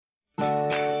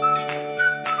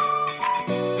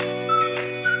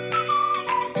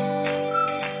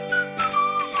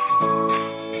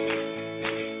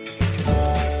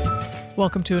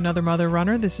Welcome to another Mother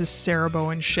Runner. This is Sarah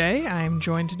Bowen Shea. I am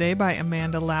joined today by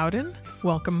Amanda Loudon.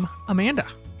 Welcome, Amanda.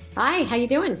 Hi, how you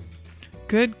doing?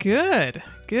 Good.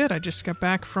 I just got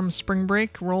back from spring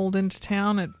break, rolled into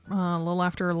town at a little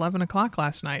after 11 o'clock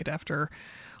last night after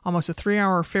almost a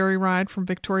 3-hour ferry ride from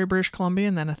Victoria, British Columbia,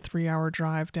 and then a 3-hour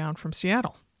drive down from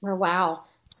Seattle. Oh, wow.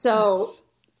 So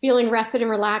feeling rested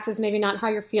and relaxed is maybe not how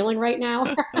you're feeling right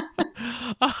now.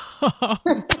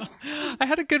 I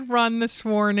had a good run this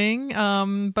morning,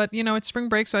 but it's spring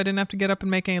break, so I didn't have to get up and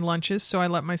make any lunches, so I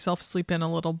let myself sleep in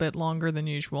a little bit longer than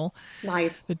usual.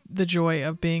 Nice. The joy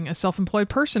of being a self-employed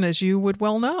person, as you would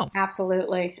well know.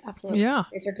 Absolutely. Yeah.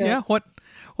 These are good. Yeah.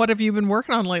 What have you been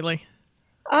working on lately?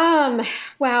 Wow.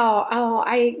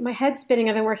 My head's spinning.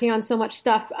 I've been working on so much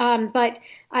stuff. But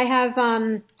I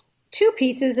have two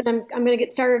pieces that I'm going to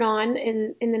get started on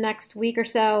in the next week or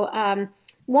so.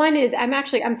 One is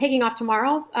I'm taking off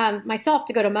tomorrow myself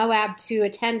to go to Moab to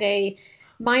attend a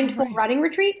mindful running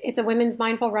retreat. It's a women's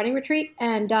mindful running retreat.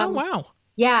 And oh, wow.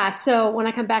 Yeah. So when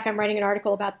I come back, I'm writing an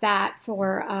article about that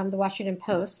for the Washington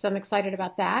Post. So I'm excited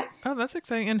about that. Oh, that's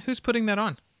exciting. And who's putting that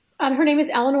on? Her name is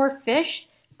Eleanor Fish.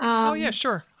 Oh, yeah,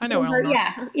 sure. I know Eleanor.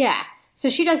 Yeah. So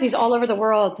she does these all over the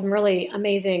world, some really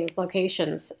amazing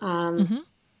locations.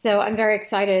 So I'm very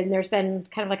excited. And there's been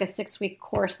kind of like a 6-week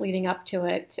course leading up to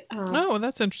it. Oh,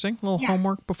 that's interesting. A little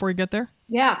homework before you get there.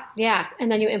 Yeah.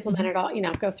 And then you implement it all,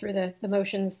 go through the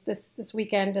motions this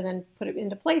weekend and then put it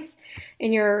into place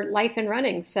in your life and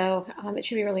running. So it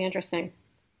should be really interesting.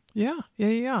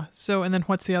 Yeah. So, and then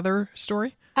what's the other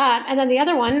story? And then the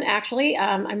other one, actually,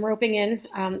 I'm roping in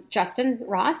Justin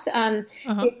Ross.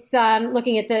 It's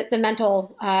looking at the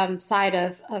mental side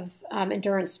of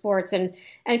endurance sports and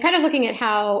kind of looking at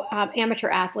how amateur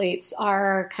athletes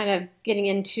are kind of getting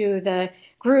into the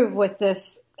groove with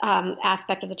this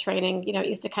aspect of the training. It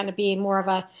used to kind of be more of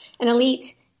an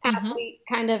elite athlete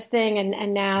kind of thing,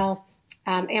 and now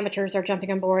amateurs are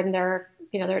jumping on board, and there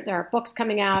are books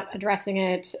coming out addressing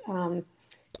it.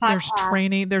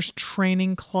 There's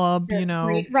training club,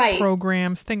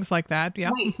 programs, things like that. Yeah.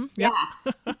 Right.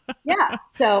 Mm-hmm. Yeah.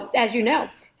 So as you know,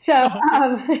 so so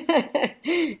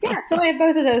I have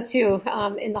both of those two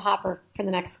in the hopper for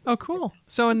the next. Oh, cool.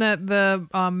 So in the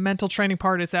mental training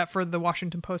part, is that for the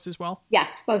Washington Post as well?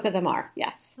 Yes, both of them are.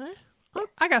 Yes. Well,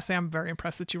 I gotta say, I'm very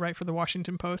impressed that you write for the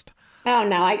Washington Post. Oh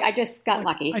no, I just got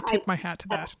lucky. I tip my hat to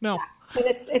that. No. Yeah. And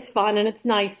it's fun and it's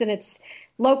nice and it's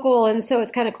local, and so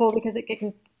it's kind of cool because it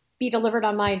can be delivered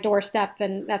on my doorstep,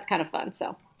 and that's kind of fun.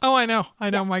 So. Oh, I know.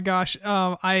 Yeah. My gosh.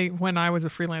 When I was a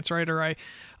freelance writer, I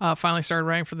finally started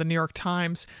writing for the New York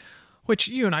Times, which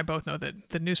you and I both know that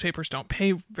the newspapers don't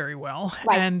pay very well.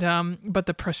 Right. And, but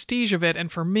the prestige of it.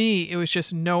 And for me, it was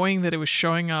just knowing that it was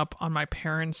showing up on my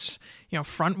parents'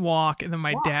 front walk, and then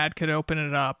my dad could open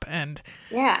it up, and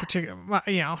dads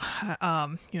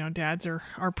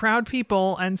are proud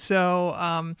people. And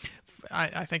so,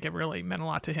 I think it really meant a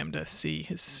lot to him to see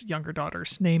his younger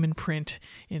daughter's name in print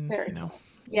in, very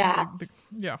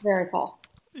cool.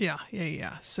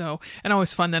 Yeah. So, and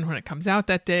always fun then when it comes out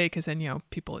that day, because then,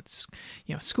 people at,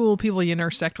 school, people you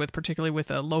intersect with, particularly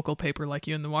with a local paper like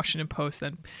you in the Washington Post,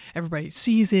 then everybody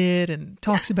sees it and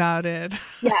talks about it.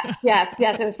 Yes.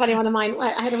 It was funny. One of mine,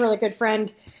 I had a really good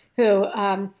friend who,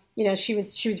 she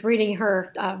was reading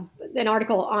her, an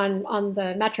article on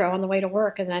the Metro on the way to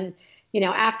work. And then,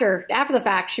 after the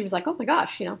fact, she was like, "Oh my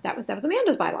gosh, that was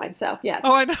Amanda's byline." So yeah.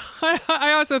 Oh, I know.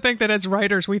 I also think that as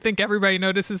writers, we think everybody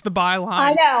notices the byline.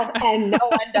 I know, and no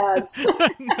one does.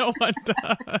 No one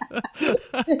does.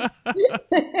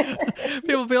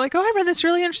 People will be like, "Oh, I read this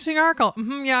really interesting article."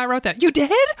 Mm-hmm, yeah, I wrote that. You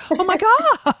did? Oh my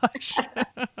gosh!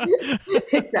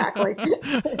 Exactly.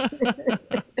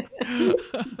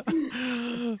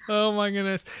 Oh my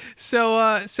goodness. So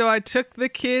I took the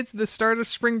kids. The start of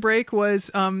spring break was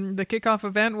the kickoff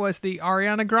event was the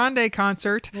Ariana Grande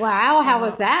concert. Wow, how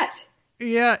was that?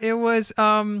 Yeah, it was.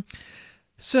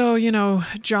 So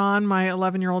John, my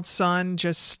 11-year-old son,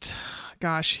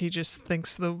 he just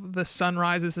thinks the sun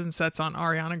rises and sets on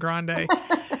Ariana Grande.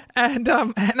 And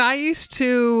I used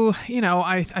to,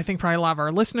 I think probably a lot of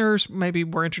our listeners maybe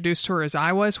were introduced to her as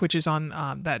I was, which is on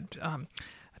that.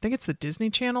 I think it's the Disney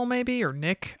Channel maybe, or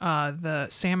Nick, the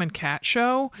Sam and Cat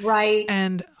show. Right.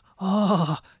 And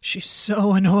she's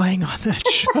so annoying on that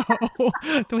show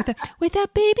with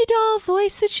that baby doll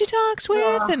voice that she talks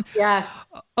with. And yes.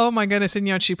 Oh my goodness.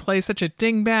 And she plays such a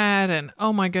dingbat, and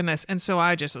oh my goodness. And so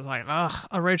I just was like,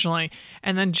 originally.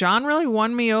 And then John really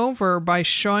won me over by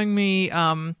showing me,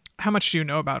 how much do you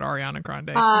know about Ariana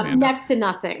Grande? Next to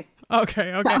nothing.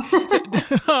 Okay, okay.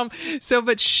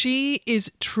 But she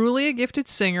is truly a gifted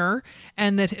singer,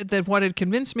 and that what had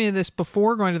convinced me of this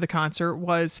before going to the concert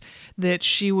was that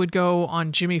she would go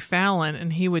on Jimmy Fallon,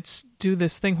 and he would do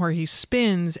this thing where he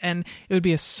spins, and it would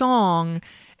be a song,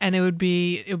 and it would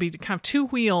be kind of two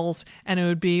wheels, and it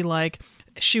would be like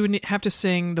she would have to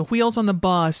sing "The Wheels on the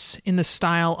Bus" in the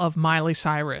style of Miley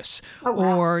Cyrus, Oh,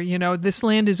 wow. or "This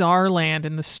Land Is Our Land"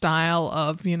 in the style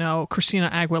of Christina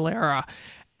Aguilera.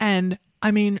 And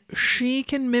I mean, she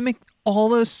can mimic all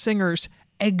those singers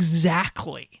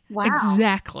exactly. Wow.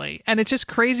 Exactly. And it's just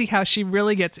crazy how she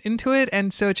really gets into it.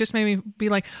 And so it just made me be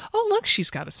like, oh, look, she's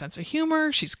got a sense of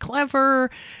humor. She's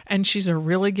clever. And she's a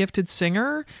really gifted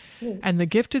singer. And the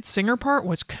gifted singer part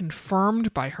was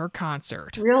confirmed by her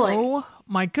concert. Really? Oh,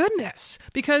 my goodness.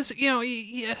 Because,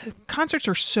 concerts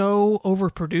are so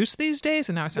overproduced these days.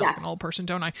 And now I sound like an old person,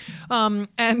 don't I?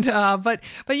 But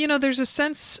there's a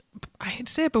sense, I hate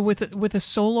to say it, but with a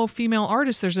solo female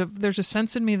artist, there's a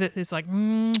sense in me that is like,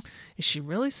 is she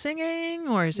really singing,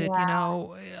 or is it,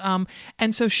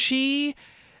 and so she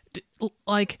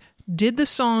did the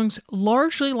songs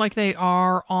largely like they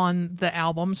are on the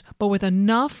albums, but with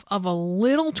enough of a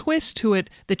little twist to it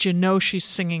that she's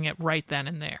singing it right then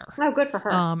and there. Oh, good for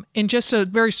her. In just a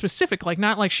very specific,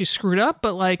 not like she screwed up,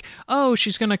 but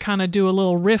she's going to kind of do a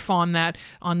little riff on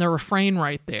the refrain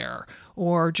right there,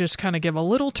 or just kind of give a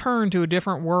little turn to a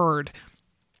different word.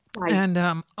 Right.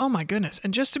 And oh my goodness,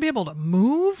 and just to be able to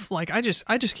move, I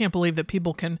just can't believe that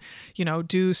people can,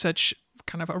 do such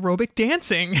kind of aerobic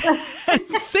dancing and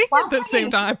sing at the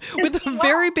same time with a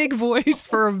very big voice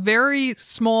for a very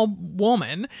small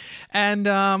woman. And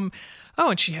and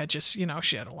she had she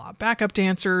had a lot of backup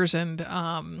dancers, and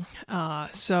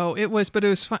so it was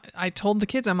fun. I told the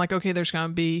kids, I'm like, okay, there's going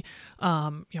to be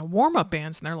warm-up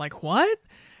bands, and they're like, what?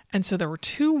 And so there were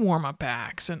 2 warm-up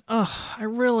acts, and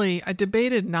I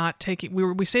debated not taking.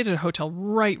 We stayed at a hotel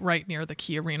right near the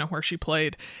Key Arena where she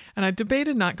played, and I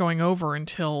debated not going over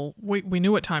until we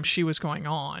knew what time she was going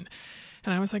on,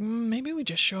 and I was like, maybe we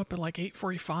just show up at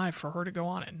 8:45 for her to go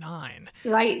on at 9.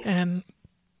 Right. And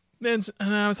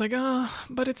I was like,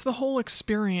 but it's the whole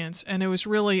experience, and it was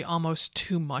really almost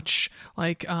too much.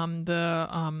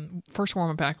 The first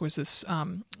warm-up act was this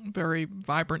very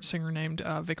vibrant singer named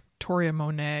Victoria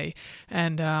Monet,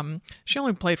 and she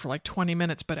only played for 20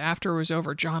 minutes, but after it was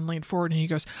over, John leaned forward and he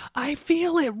goes, "I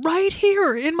feel it right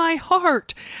here in my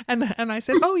heart." And I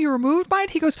said, "Oh, you were moved by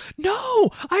it?" He goes, "No,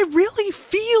 I really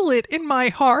feel it in my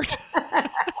heart."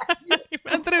 He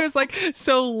meant that it was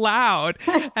so loud,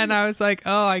 and I was like,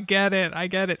 "Oh, I get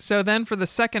it." So then for the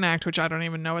second act, which I don't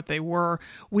even know what they were,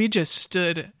 we just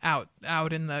stood out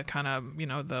in the kind of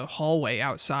the hallway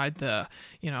outside the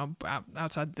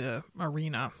outside the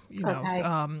arena,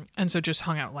 and so just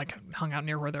hung out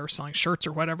near where they were selling shirts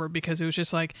or whatever, because it was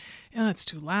just it's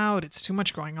too loud, it's too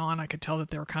much going on. I could tell that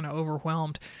they were kind of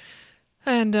overwhelmed.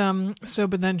 And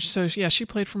she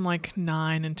played from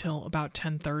 9 until about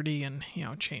 10:30, and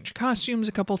changed costumes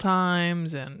a couple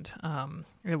times, and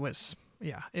it was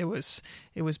big,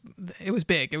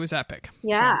 it was epic.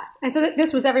 Yeah. So. And so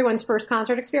this was everyone's first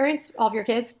concert experience, all of your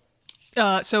kids?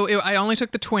 I only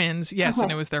took the twins, yes, okay.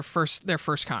 And it was their first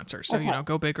concert. So okay.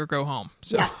 Go big or go home.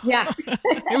 So yeah.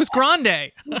 It was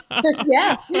grande.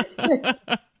 Yeah.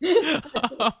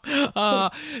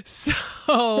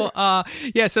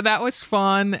 So that was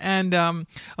fun, and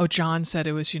John said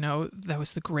it was that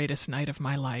was the greatest night of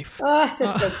my life. Oh, that's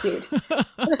so cute.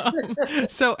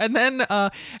 So and then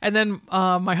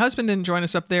my husband didn't join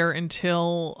us up there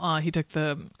until he took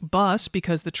the bus,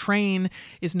 because the train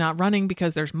is not running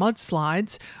because there's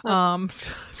mudslides.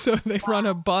 So they run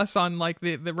a bus on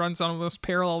that runs on almost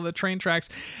parallel to the train tracks,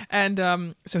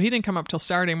 and so he didn't come up till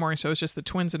Saturday morning. So it was just the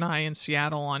twins and I in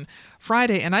Seattle on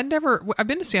Friday, and I've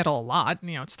been to Seattle a lot.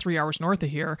 It's 3 hours north of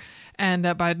here, and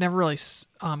but I'd never really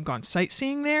gone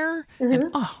sightseeing there.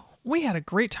 Mm-hmm. And we had a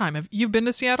great time. Have you been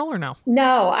to Seattle or no?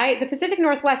 No, the Pacific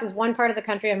Northwest is one part of the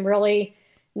country I'm really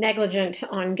negligent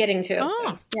on getting to. Oh,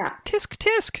 so, yeah. Tisk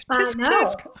tisk tisk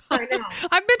tisk. I know.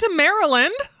 I've been to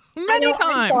Maryland many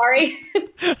times. I'm sorry.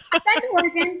 I've been to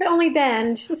Oregon, but only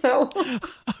Bend. So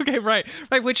okay, right,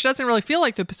 which doesn't really feel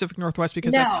like the Pacific Northwest,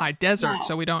 because that's high desert. No.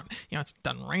 So we don't, it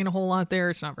doesn't rain a whole lot there.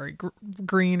 It's not very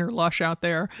green or lush out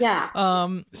there. Yeah.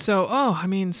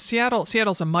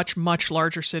 Seattle's a much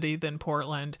larger city than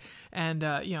Portland, And,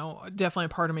 definitely a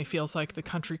part of me feels like the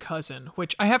country cousin,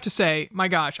 which I have to say, my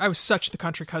gosh, I was such the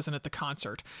country cousin at the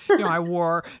concert. I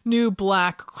wore new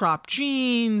black crop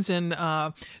jeans and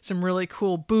some really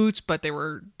cool boots, but they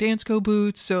were Dansko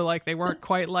boots. So like they weren't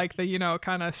quite like the,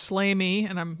 kind of slay me.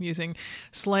 And I'm using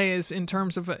slay as in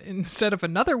terms of instead of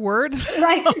another word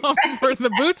Right. for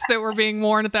the boots that were being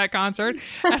worn at that concert.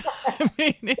 I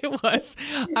mean,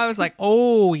 I was like,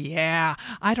 oh yeah,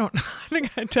 I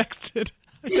think I texted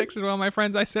one of my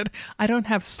friends. I said, I don't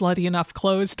have slutty enough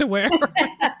clothes to wear.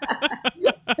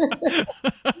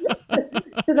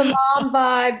 So the mom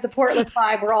vibe, the Portland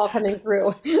vibe were all coming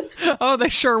through. Oh, they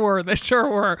sure were.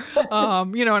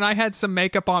 And I had some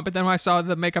makeup on, but then when I saw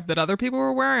the makeup that other people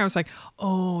were wearing, I was like,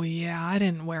 oh yeah, I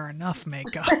didn't wear enough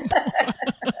makeup.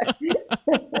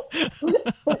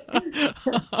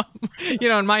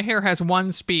 And my hair has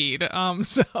one speed.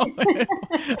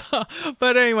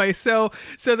 But anyway, so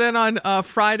then on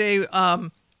Friday,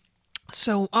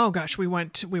 oh gosh, we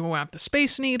went up the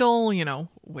Space Needle,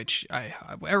 which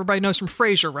everybody knows from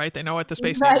Frasier, right? They know what the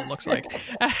Space Needle looks like.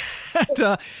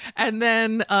 And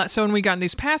then, so when we got in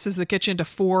these passes that get you into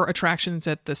 4 attractions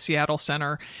at the Seattle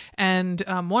Center, and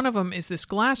one of them is this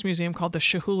glass museum called the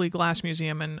Chihuly Glass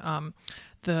Museum, and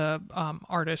the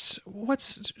artist,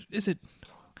 is it?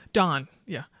 Don,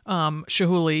 yeah.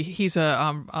 Chihuly, he's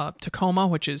a Tacoma,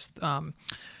 which is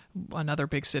another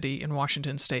big city in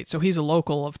Washington State. So he's a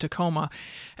local of Tacoma.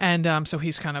 And so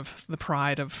he's kind of the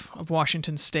pride of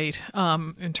Washington State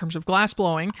in terms of glass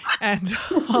blowing. And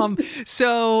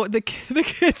so the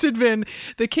kids,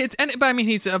 but I mean,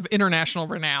 he's of international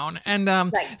renown.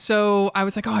 And so I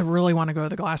was like, oh, I really want to go to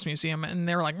the Glass Museum. And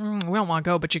they were like, we don't want to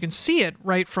go, but you can see it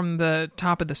right from the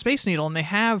top of the Space Needle. And they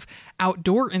have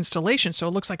outdoor installations. So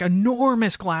it looks like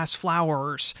enormous glass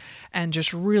flowers and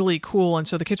just really cool. And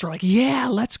so the kids were like, yeah,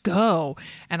 let's go.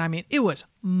 And I mean, it was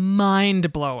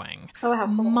mind-blowing. Oh, how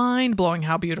cool. Mind-blowing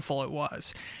how beautiful it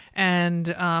was. And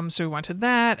so we went to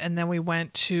that, and then we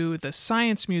went to the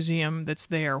Science Museum that's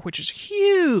there, which is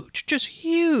huge, just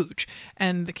huge.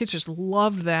 And the kids just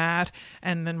loved that.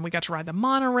 And then we got to ride the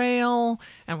monorail,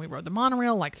 and we rode the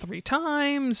monorail like 3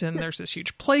 times. And there's this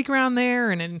huge playground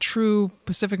there. And in true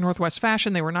Pacific Northwest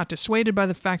fashion, they were not dissuaded by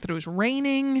the fact that it was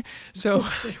raining. So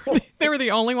they were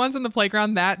the only ones in the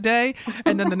playground that day.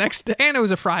 And then the next day, and it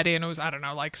was a Friday, and it was, I don't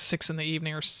know, like 6 in the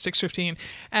evening or 6:15.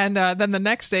 And then the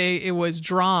next day it was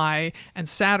dry, and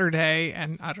Saturday,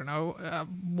 and I don't know,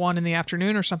 1 in the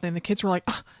afternoon or something. The kids were like,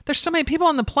 oh, there's so many people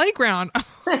on the playground. I'm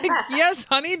like, yes,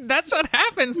 honey, that's what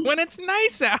happens when it's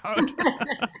nice out.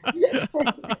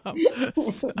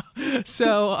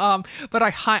 But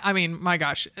I mean, my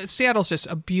gosh, Seattle's just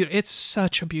it's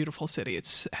such a beautiful city.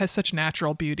 It has such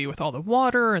natural beauty with all the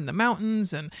water and the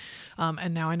mountains, and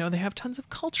now I know they have tons of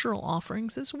cultural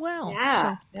offerings as well.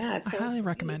 Yeah, I highly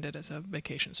recommend it as a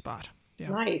vacation spot. Yeah.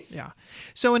 Nice. Yeah.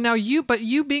 So and now you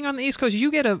being on the East Coast,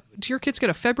 do your kids get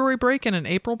a February break and an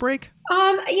April break?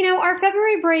 Our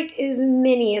February break is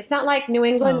mini. It's not like New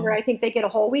England where I think they get a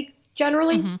whole week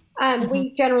generally. Mm-hmm.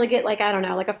 We generally get like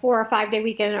a 4 or 5 day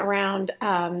weekend around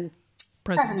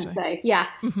President's Day. Yeah.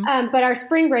 Mm-hmm. But our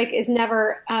spring break is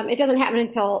never. It doesn't happen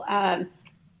until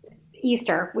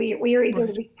Easter. We are either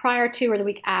the week prior to or the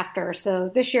week after.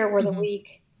 So this year we're the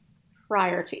week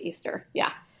prior to Easter.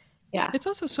 Yeah. Yeah. It's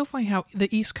also so funny how the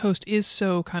East Coast is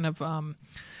so kind of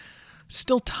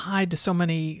still tied to so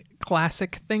many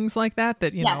classic things like that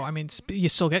you know, I mean, you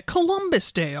still get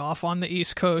Columbus Day off on the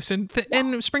East Coast,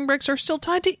 and spring breaks are still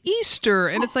tied to Easter.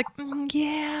 And it's like,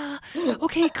 yeah,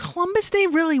 okay, Columbus Day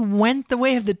really went the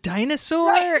way of the dinosaur.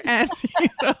 Right. And,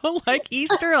 like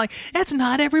Easter, like, that's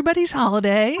not everybody's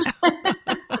holiday.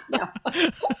 No,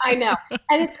 I know.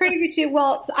 And it's crazy too.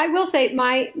 Well, so I will say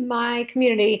my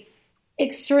community,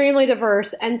 extremely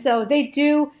diverse, and so they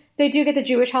do get the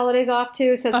Jewish holidays off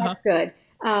too, so that's good.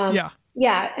 And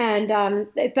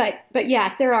but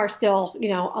yeah, there are still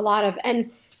a lot of and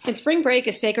spring break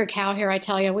is sacred cow here. I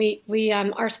tell you, we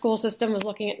our school system was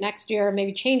looking at next year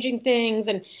maybe changing things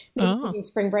and maybe taking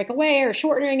spring break away or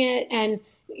shortening it, and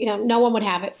no one would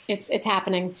have it. It's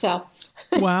happening. So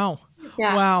wow.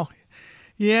 Yeah. Wow.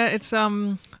 Yeah, it's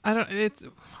I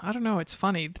don't know. It's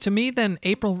funny to me. Then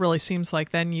April really seems like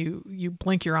then you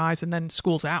blink your eyes and then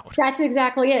school's out. That's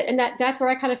exactly it, and that's where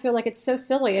I kind of feel like it's so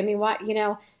silly. I mean,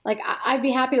 I'd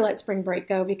be happy to let spring break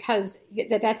go because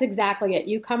that's exactly it.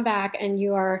 You come back and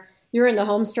you are you're in the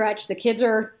home stretch. The kids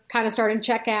are kind of starting to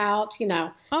check out,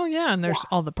 Oh, yeah. And there's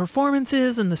all the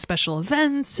performances and the special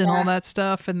events and all that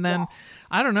stuff. And then,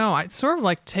 I don't know, it's sort of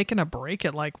like taking a break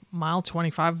at like mile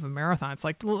 25 of a marathon. It's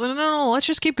like, no, let's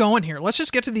just keep going here. Let's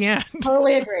just get to the end.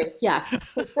 Totally agree. Yes.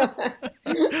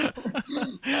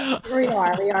 We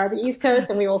are the East Coast,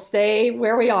 and we will stay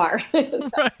where we are.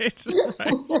 Right.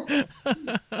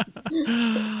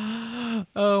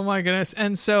 Oh, my goodness.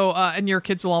 And so, and your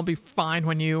kids will all be fine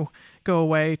when you go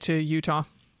away to Utah.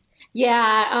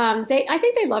 Yeah, I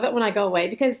think they love it when I go away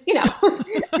because it's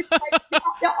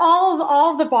like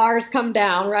all of the bars come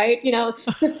down, right?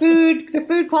 The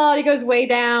food quality goes way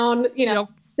down. Yep.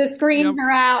 The screens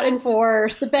are out and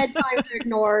forced. The bedtimes are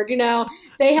ignored.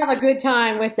 They have a good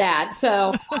time with that.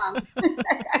 So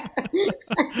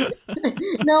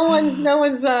no one's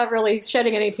really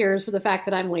shedding any tears for the fact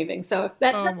that I'm leaving. So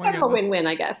that's kind of a win-win,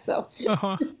 I guess. So.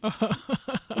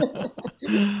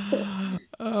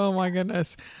 Oh my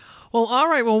goodness. Well, all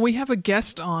right. Well, we have a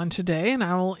guest on today, and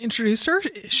I will introduce her.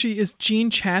 She is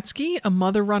Jean Chatzky, a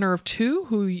mother runner of two,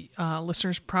 who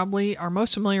listeners probably are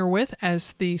most familiar with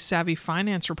as the savvy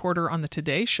finance reporter on the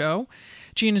Today Show.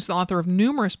 Jean is the author of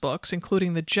numerous books,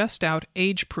 including the just-out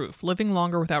Age Proof, Living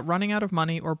Longer Without Running Out of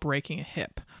Money or Breaking a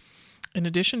Hip. In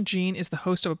addition, Jean is the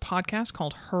host of a podcast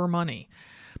called Her Money.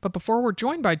 But before we're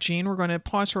joined by Jean, we're going to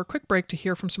pause for a quick break to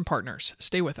hear from some partners.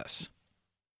 Stay with us.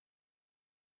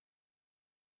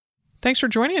 Thanks for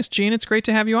joining us, Jean. It's great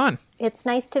to have you on. It's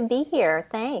nice to be here.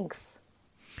 Thanks.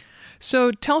 So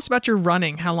tell us about your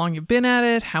running, how long you've been at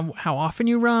it, how often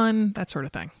you run, that sort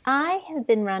of thing. I have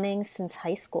been running since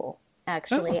high school,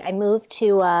 actually. I moved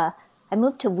to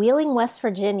Wheeling, West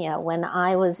Virginia when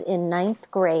I was in ninth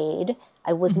grade.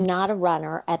 I was not a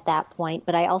runner at that point,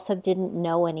 but I also didn't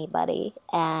know anybody.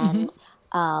 And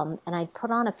I put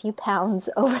on a few pounds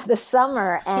over the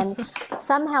summer, and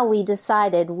somehow we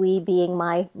decided, we being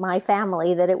my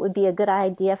family, that it would be a good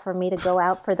idea for me to go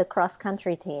out for the cross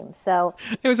country team. So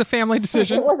it was a family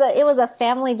decision. It was a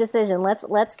family decision.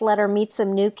 Let's let her meet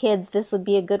some new kids. This would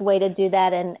be a good way to do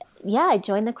that. And yeah, I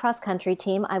joined the cross country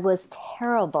team. I was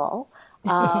terrible.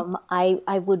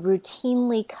 I would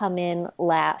routinely come in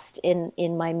last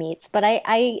in my meets, but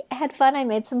I had fun. I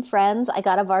made some friends. I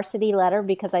got a varsity letter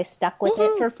because I stuck with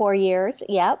it for 4 years.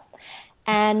 Yep.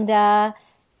 And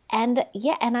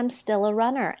I'm still a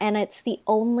runner, and it's the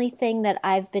only thing that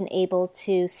I've been able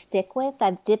to stick with.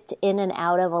 I've dipped in and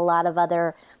out of a lot of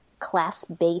other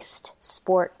class-based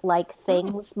sport-like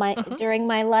things during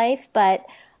my life, but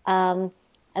I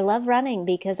love running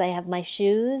because I have my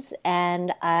shoes,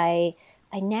 and I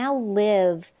now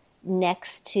live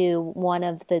next to one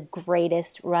of the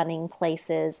greatest running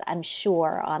places, I'm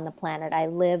sure, on the planet. I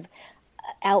live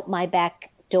out my back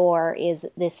door is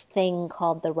this thing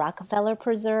called the Rockefeller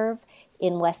Preserve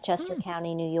in Westchester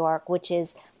County, New York, which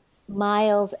is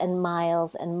miles and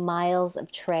miles and miles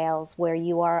of trails where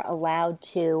you are allowed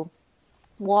to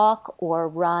walk or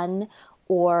run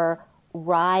or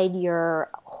ride your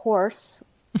horse,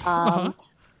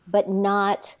 but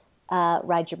not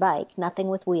ride your bike, nothing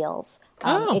with wheels,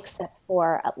 except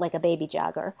for like a baby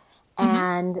jogger.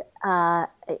 And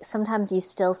sometimes you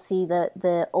still see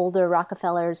the older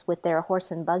Rockefellers with their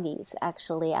horse and buggies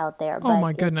actually out there. Oh,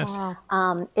 my goodness.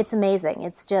 It's amazing.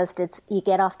 You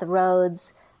get off the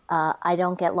roads. I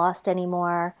don't get lost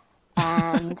anymore.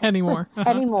 And anymore.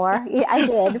 Yeah, I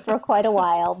did for quite a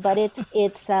while, but it's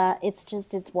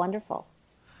wonderful.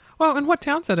 Well, and what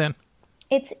town's that in?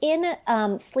 It's in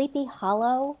Sleepy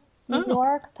Hollow, New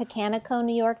York, Pecanico,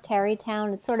 New York,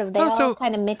 Tarrytown. It's sort of, all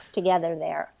kind of mixed together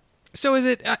there. So is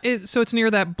it? So it's near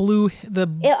that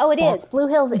it is. Blue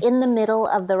Hill's in the middle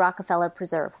of the Rockefeller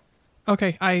Preserve.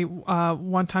 Okay, I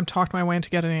one time talked my way into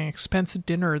getting an expensive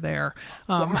dinner there.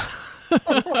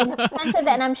 Expensive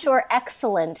and I'm sure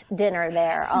excellent dinner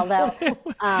there. Although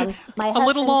a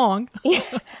little long,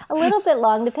 a little bit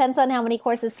long, depends on how many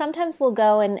courses. Sometimes we'll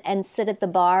go and sit at the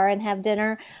bar and have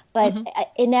dinner, but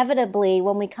inevitably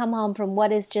when we come home from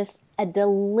what is just a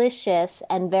delicious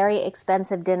and very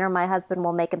expensive dinner, my husband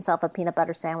will make himself a peanut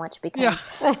butter sandwich because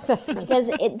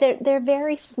they're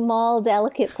very small,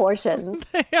 delicate portions.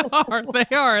 They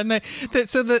are, and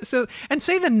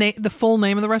say the full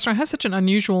name of the restaurant. It has such an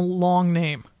unusual long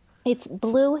name. It's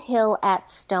Blue Hill at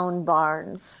Stone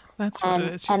Barns. That's what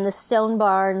it is. And the Stone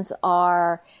Barns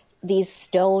are these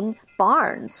stone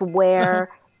barns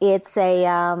where it's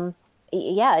a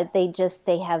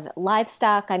they have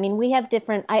livestock. I mean, we have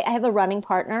different. I have a running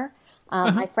partner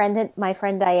My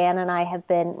friend Diane and I have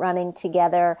been running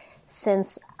together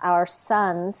since our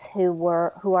sons, who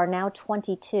are now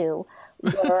 22,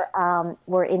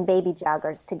 were in baby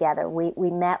joggers together.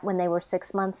 We met when they were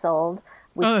 6 months old.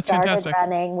 We that's started fantastic.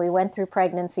 running. We went through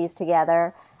pregnancies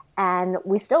together, and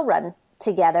we still run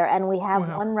together. And we have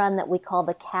one run that we call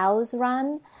the Cows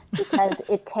Run, because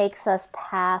it takes us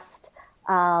past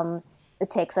where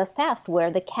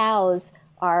the cows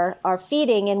are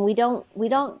feeding, and we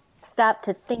don't stop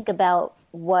to think about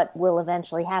what will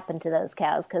eventually happen to those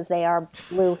cows, because they are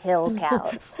Blue Hill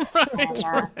cows.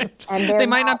 Right. And they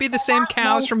might not be the same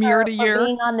cows from year to year.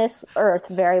 Being on this earth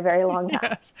very, very long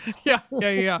time. Yes.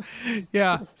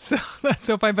 Yeah. So that's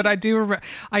so funny. But I do remember,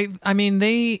 I mean,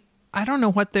 I don't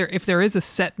know if there is a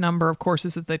set number of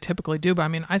courses that they typically do, but I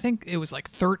mean, I think it was like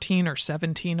 13 or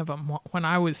 17 of them when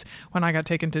I got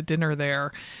taken to dinner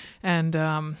there. And,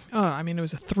 I mean, it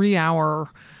was a 3-hour,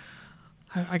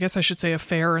 I guess I should say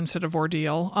affair instead of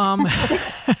ordeal.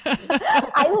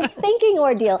 I was thinking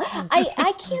ordeal.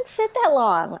 I can't sit that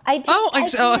long. I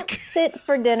can't sit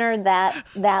for dinner that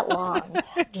long.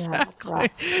 Exactly.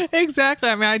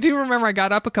 I mean, I do remember I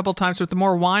got up a couple times, but the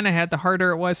more wine I had, the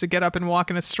harder it was to get up and walk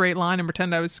in a straight line and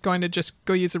pretend I was going to just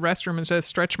go use the restroom instead of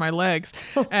stretch my legs.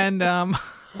 And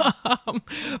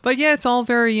but yeah, it's all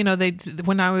very, it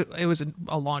was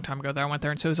a long time ago that I went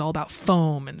there, and so it was all about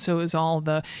foam, and so it was all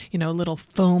the, little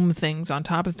foam things on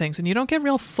top of things, and you don't get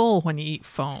real full when you eat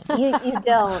foam. You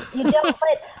don't,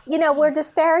 but we're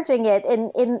disparaging it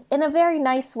in a very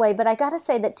nice way, but I gotta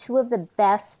say that two of the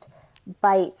best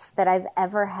bites that I've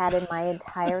ever had in my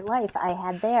entire life I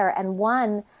had there, and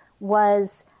one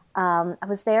was, I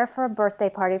was there for a birthday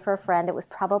party for a friend. It was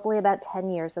probably about 10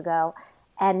 years ago.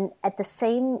 And at the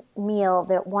same meal,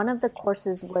 one of the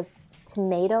courses was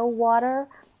tomato water,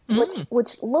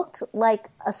 which looked like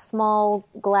a small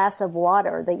glass of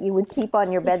water that you would keep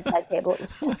on your bedside table. It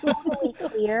was totally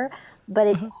clear, but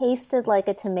it tasted like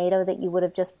a tomato that you would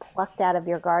have just plucked out of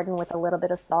your garden with a little bit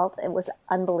of salt. It was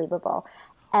unbelievable.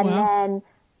 And then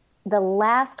the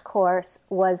last course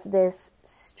was this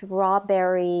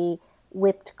strawberry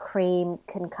whipped cream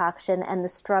concoction, and the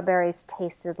strawberries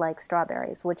tasted like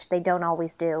strawberries, which they don't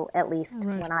always do, at least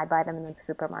when I buy them in the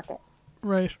supermarket.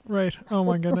 Right. Oh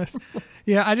my goodness.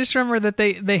 Yeah, I just remember that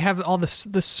they have all the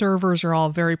servers are all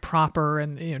very proper,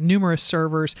 and numerous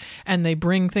servers, and they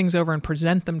bring things over and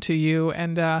present them to you,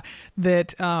 and that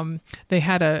they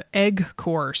had a egg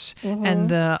course,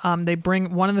 and they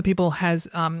bring, one of the people has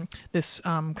this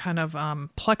kind of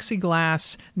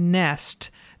plexiglass nest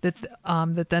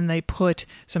that then they put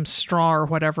some straw or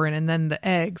whatever in, and then the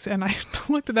eggs. And I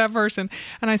looked at that person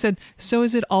and I said, so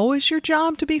is it always your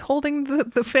job to be holding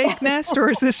the fake nest, or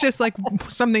is this just like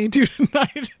something you do tonight?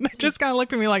 And they just kind of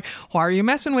looked at me like, why are you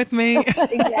messing with me?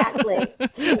 Exactly.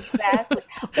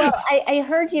 Well, I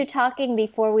heard you talking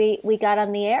before we got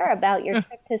on the air about your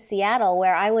trip to Seattle,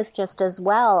 where I was just as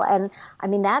well. And I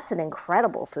mean, that's an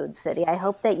incredible food city. I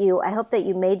hope that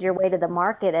you made your way to the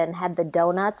market and had the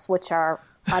donuts, which are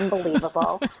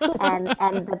unbelievable, and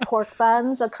the pork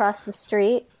buns across the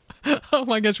street. Oh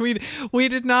my gosh, we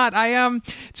did not.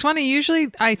 It's funny.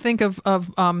 Usually, I think of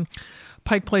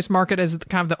Pike Place Market as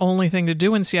kind of the only thing to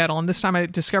do in Seattle, and this time I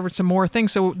discovered some more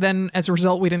things. So then, as a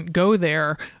result, we didn't go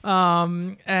there. But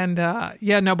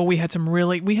we had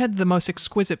the most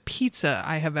exquisite pizza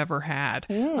I have ever had.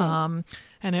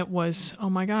 And it was,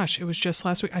 oh my gosh, it was just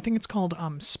last week. I think it's called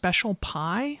Special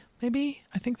Pie. Maybe,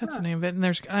 I think that's the name of it.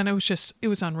 And it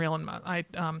was unreal. And I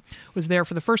was there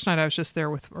for the first night. I was just there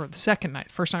or the second night.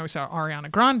 First night we saw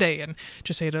Ariana Grande and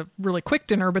just ate a really quick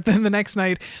dinner. But then the next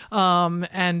night, the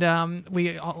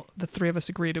three of us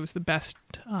agreed it was the best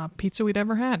pizza we'd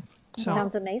ever had. So,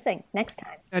 sounds amazing. Next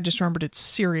time. I just remembered it's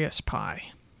Serious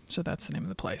Pie. So that's the name of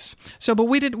the place. So, but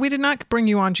we did not bring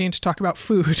you on, Jean, to talk about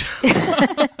food.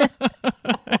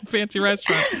 Fancy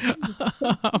restaurant.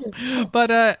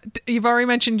 But you've already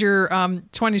mentioned your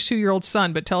 22-year-old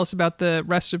son, but tell us about the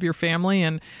rest of your family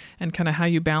and kind of how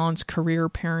you balance career,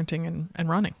 parenting, and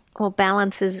running. Well,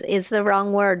 balance is the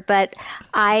wrong word, but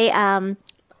I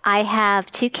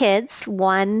have two kids.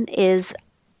 One is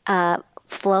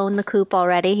flown the coop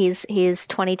already. He's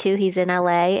 22. He's in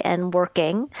LA and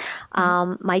working.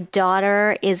 My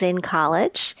daughter is in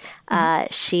college.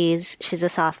 She's a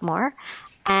sophomore.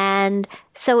 And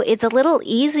so it's a little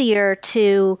easier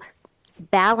to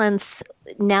balance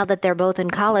now that they're both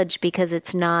in college, because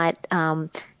it's not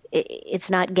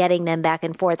getting them back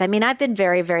and forth. I mean, I've been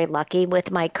very, very lucky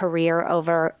with my career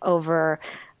over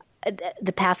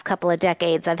the past couple of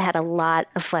decades. I've had a lot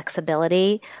of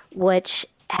flexibility, which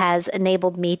has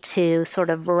enabled me to sort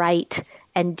of write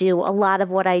and do a lot of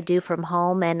what I do from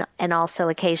home, and also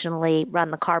occasionally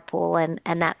run the carpool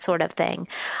and that sort of thing.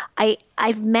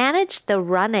 I've managed the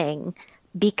running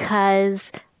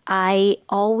because I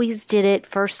always did it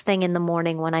first thing in the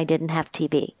morning when I didn't have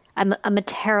TV. I'm a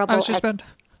terrible. I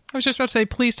was just about to say,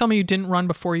 please tell me you didn't run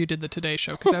before you did the Today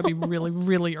Show, because that would be really,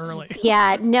 really early.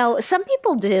 Yeah, no, some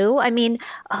people do. I mean,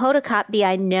 Hoda Kotb,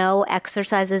 I know,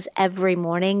 exercises every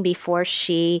morning before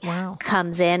she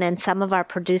comes in, and some of our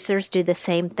producers do the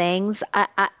same things.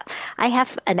 I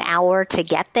have an hour to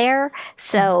get there,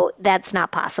 so that's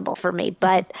not possible for me.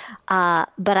 But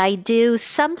I do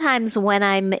sometimes when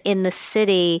I'm in the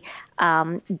city,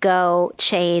 go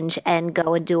change and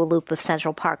go and do a loop of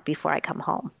Central Park before I come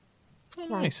home. Oh,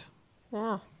 nice.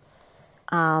 Yeah.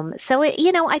 So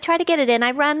I try to get it in.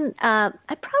 I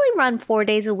probably run 4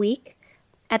 days a week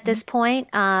at this point.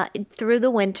 Through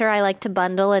the winter, I like to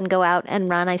bundle and go out and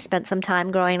run. I spent some time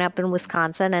growing up in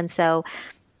Wisconsin, and so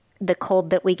the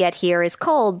cold that we get here is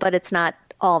cold, but it's not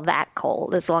all that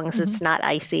cold. As long as it's not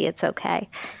icy, it's okay.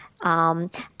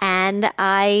 And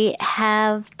I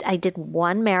did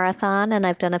one marathon, and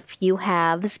I've done a few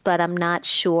halves, but I'm not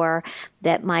sure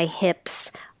that my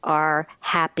hips are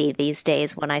happy these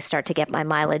days when I start to get my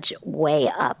mileage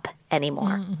way up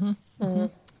anymore.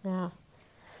 Yeah.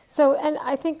 So, and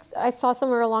I think I saw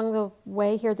somewhere along the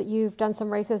way here that you've done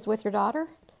some races with your daughter.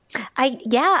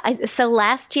 So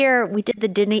last year we did the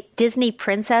Disney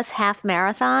Princess Half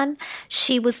Marathon.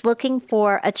 She was looking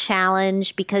for a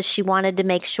challenge because she wanted to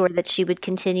make sure that she would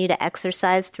continue to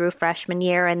exercise through freshman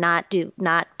year and not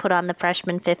put on the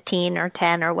freshman 15 or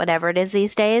 10 or whatever it is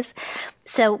these days.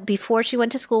 So before she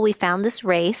went to school, we found this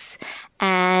race,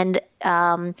 and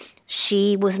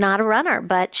she was not a runner,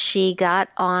 but she got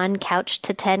on Couch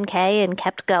to 10K and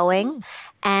kept going.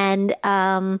 And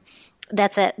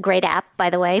that's a great app, by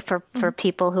the way, for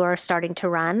people who are starting to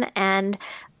run. And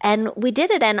we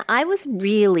did it, and I was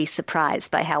really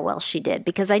surprised by how well she did,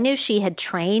 because I knew she had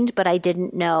trained, but I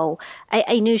didn't know.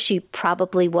 I knew she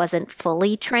probably wasn't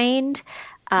fully trained,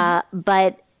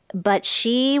 but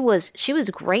she was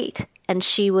great, and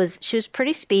she was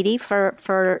pretty speedy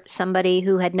for somebody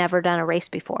who had never done a race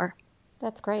before.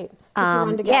 That's great.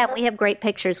 Yeah, we have great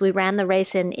pictures. We ran the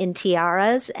race in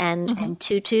tiaras and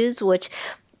tutus, which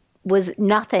was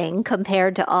nothing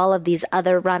compared to all of these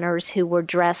other runners who were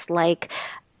dressed like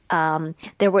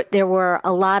there were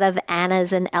a lot of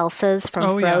Annas and Elsas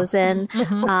from Frozen.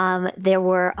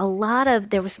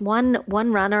 There was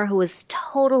one runner who was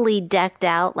totally decked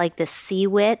out like the sea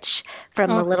witch from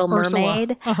The Little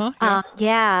Mermaid.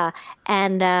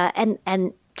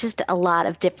 And just a lot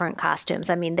of different costumes.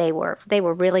 I mean, they were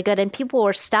really good, and people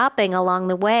were stopping along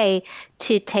the way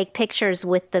to take pictures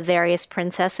with the various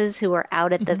princesses who were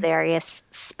out at the various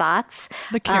spots.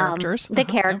 The characters.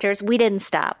 Characters. We didn't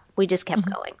stop. We just kept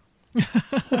going.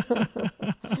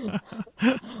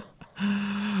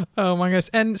 Oh my gosh.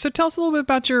 And so tell us a little bit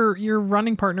about your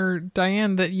running partner,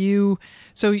 Diane,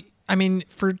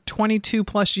 for 22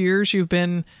 plus years, you've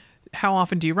been. How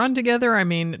often do you run together? I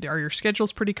mean, are your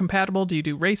schedules pretty compatible? Do you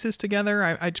do races together?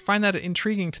 I find that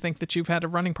intriguing to think that you've had a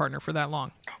running partner for that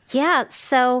long. Yeah,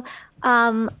 so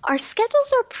our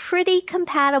schedules are pretty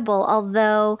compatible,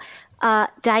 although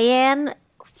Diane,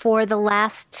 for the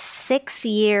last 6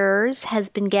 years, has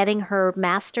been getting her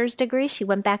master's degree. She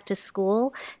went back to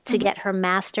school to get her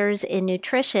master's in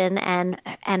nutrition and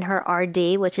her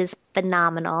RD, which is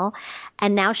phenomenal.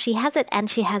 And now she has it,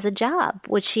 and she has a job,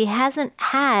 which she hasn't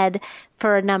had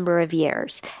for a number of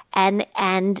years. And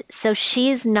so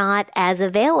she's not as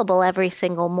available every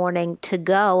single morning to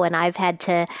go, and I've had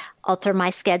to alter my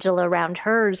schedule around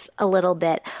hers a little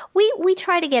bit. We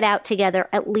try to get out together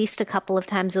at least a couple of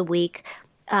times a week.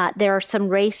 There are some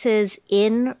races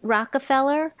in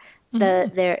Rockefeller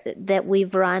that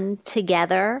we've run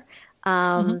together.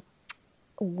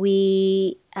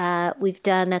 We've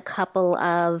done a couple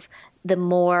of the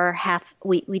Moore half.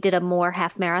 We did a Moore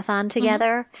half marathon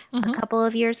together a couple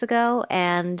of years ago,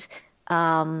 and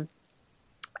I'm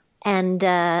not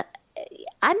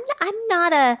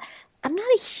a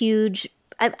huge.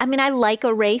 I mean, I like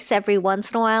a race every once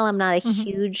in a while. I'm not a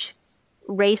huge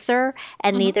racer,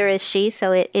 and neither is she,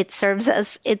 so it serves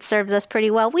us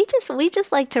pretty well. We just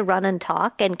like to run and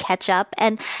talk and catch up,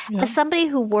 and as somebody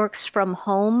who works from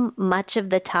home much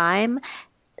of the time,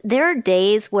 there are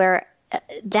days where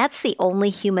that's the only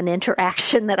human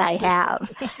interaction that I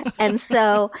have. And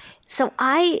so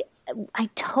I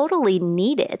totally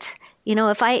need it. You know,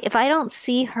 if I don't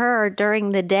see her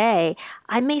during the day,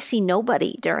 I may see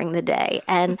nobody during the day,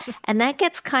 and that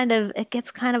gets kind of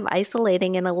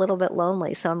isolating and a little bit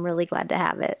lonely. So I'm really glad to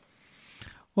have it.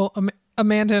 Well,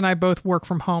 Amanda and I both work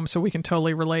from home, so we can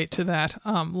totally relate to that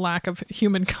lack of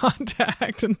human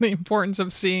contact and the importance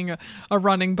of seeing a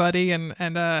running buddy and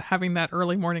having that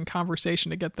early morning conversation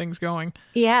to get things going.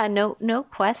 Yeah, no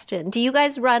question. Do you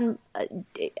guys run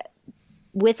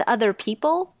with other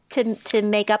people to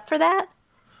make up for that?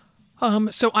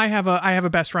 So I have a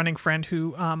best running friend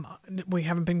who we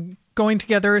haven't been going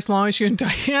together as long as you and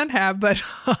Diane have, but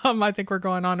I think we're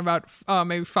going on about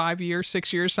maybe 5 years,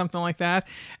 6 years, something like that.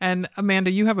 And Amanda,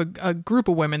 you have a group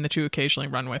of women that you occasionally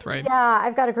run with, right? Yeah,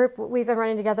 I've got a group. We've been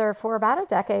running together for about a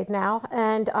decade now,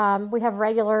 and we have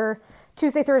regular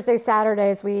Tuesday, Thursday,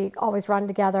 Saturdays. We always run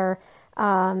together.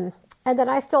 And then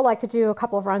I still like to do a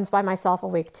couple of runs by myself a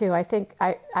week too. I think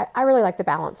I really like the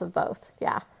balance of both.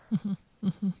 Yeah. Mm-hmm.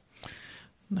 Mm-hmm.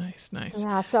 Nice.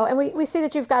 Yeah. So, and we see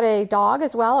that you've got a dog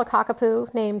as well, a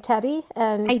cockapoo named Teddy.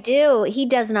 And I do. He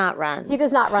does not run. He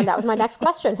does not run. That was my next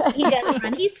question. He doesn't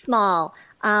run. He's small.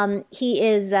 He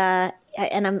is, and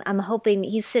I'm hoping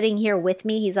he's sitting here with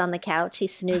me. He's on the couch.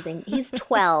 He's snoozing. He's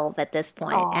 12 at this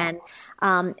point,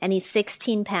 and he's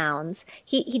 16 pounds.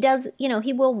 He does,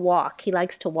 he will walk. He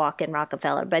likes to walk in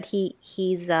Rockefeller, but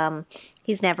he's never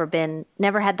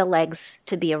had the legs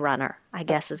to be a runner, I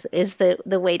guess is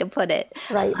the way to put it.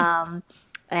 Right.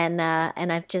 And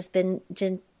I've just been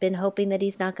hoping that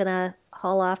he's not going to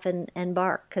haul off and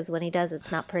bark, because when he does,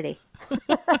 it's not pretty.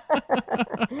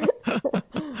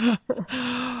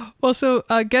 Well, so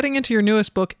getting into your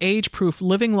newest book, Age Proof,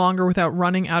 Living Longer Without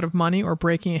Running Out of Money or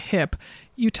Breaking a Hip,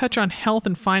 you touch on health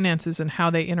and finances and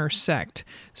how they intersect.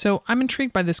 So I'm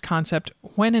intrigued by this concept.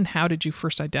 When and how did you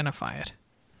first identify it?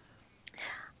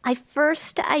 I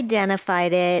first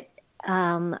identified it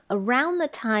around the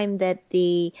time that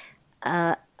the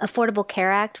Affordable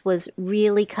Care Act was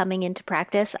really coming into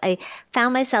practice. I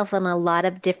found myself in a lot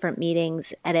of different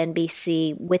meetings at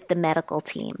NBC with the medical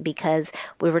team, because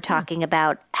we were talking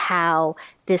about how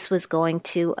this was going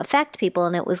to affect people,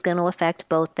 and it was going to affect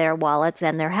both their wallets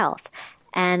and their health.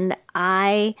 And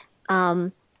I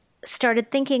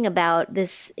started thinking about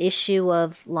this issue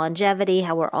of longevity,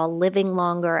 how we're all living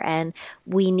longer, and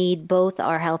we need both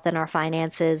our health and our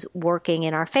finances working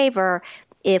in our favor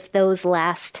if those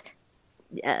last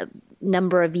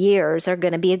number of years are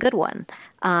going to be a good one,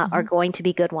 are going to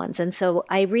be good ones. And so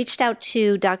I reached out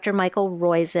to Dr. Michael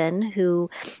Roizen, who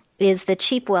is the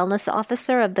Chief Wellness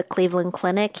Officer of the Cleveland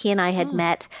Clinic. He and I had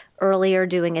met earlier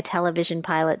doing a television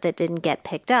pilot that didn't get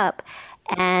picked up,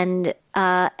 and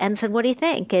said, "What do you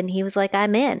think?" And he was like,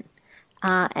 "I'm in."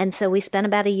 And so we spent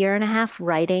about a year and a half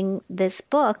writing this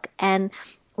book. And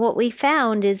what we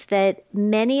found is that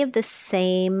many of the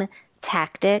same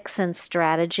tactics and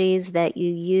strategies that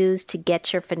you use to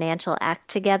get your financial act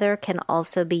together can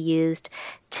also be used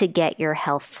to get your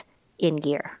health in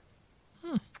gear.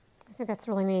 I think that's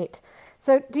really neat.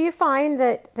 So do you find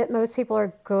that most people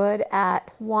are good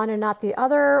at one and not the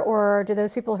other, or do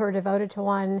those people who are devoted to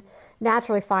one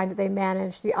naturally find that they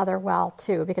manage the other well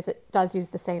too, because it does use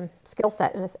the same skill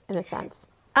set in a sense?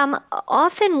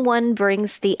 Often one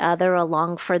brings the other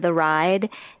along for the ride.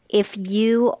 If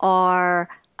you are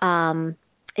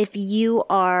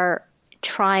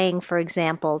trying, for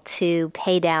example, to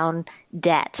pay down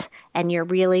debt and you're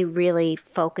really, really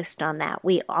focused on that,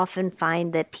 we often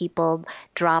find that people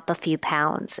drop a few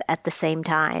pounds at the same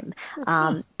time,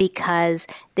 because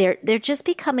they're just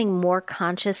becoming more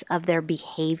conscious of their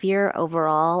behavior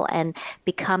overall, and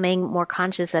becoming more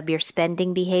conscious of your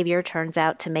spending behavior turns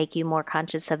out to make you more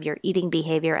conscious of your eating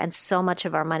behavior. And so much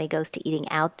of our money goes to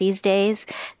eating out these days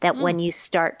that when you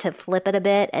start to flip it a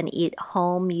bit and eat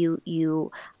home,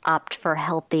 you opt for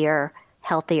healthier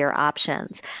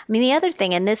options. I mean, the other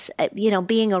thing, and this,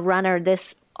 being a runner,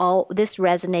 this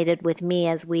resonated with me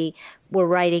as we were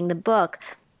writing the book.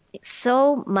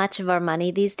 So much of our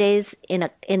money these days in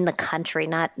the country,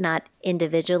 not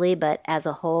individually, but as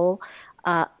a whole,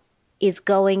 is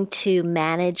going to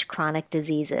manage chronic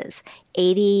diseases.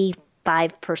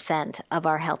 85% of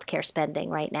our healthcare spending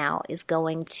right now is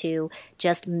going to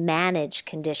just manage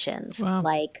conditions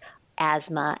like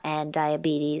asthma and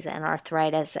diabetes and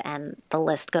arthritis, and the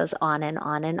list goes on and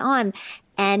on and on.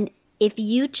 And if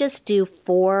you just do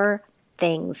 4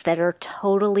 things that are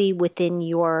totally within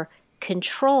your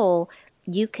control,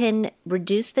 you can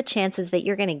reduce the chances that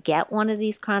you're going to get one of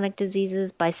these chronic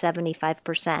diseases by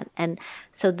 75%. And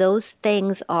so those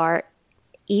things are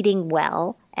eating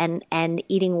well, and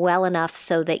eating well enough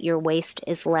so that your waist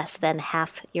is less than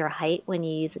half your height when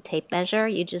you use a tape measure.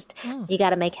 You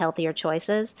got to make healthier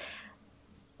choices.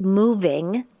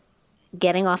 Moving,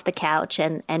 getting off the couch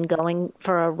and going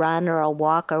for a run or a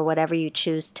walk or whatever you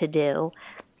choose to do.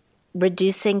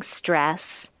 Reducing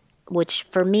stress, which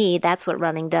for me, that's what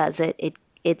running does.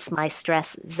 It's my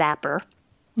stress zapper.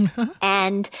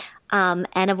 And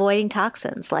avoiding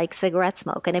toxins like cigarette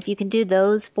smoke. And if you can do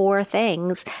those 4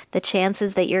 things, the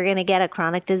chances that you're going to get a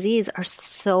chronic disease are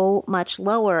so much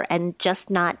lower. And just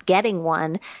not getting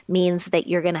one means that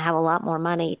you're going to have a lot more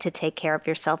money to take care of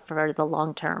yourself for the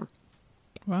long term.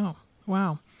 Wow.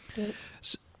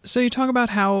 So you talk about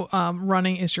how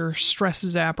running is your stress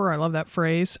zapper. I love that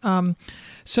phrase.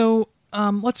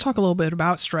 Let's talk a little bit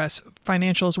about stress,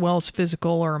 financial as well as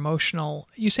physical or emotional.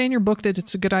 You say in your book that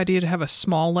it's a good idea to have a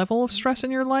small level of stress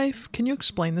in your life. Can you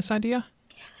explain this idea?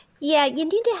 Yeah, you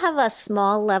need to have a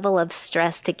small level of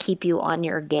stress to keep you on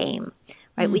your game,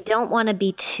 right? We don't want to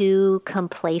be too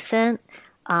complacent,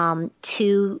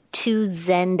 too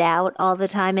zenned out all the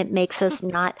time. It makes us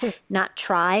not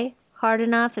try hard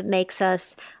enough. It makes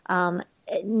us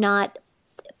not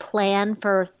plan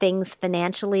for things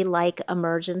financially like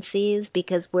emergencies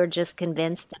because we're just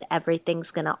convinced that everything's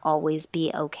going to always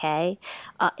be okay.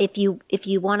 If you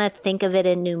want to think of it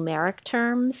in numeric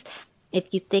terms,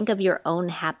 if you think of your own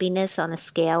happiness on a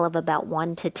scale of about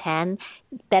 1 to 10,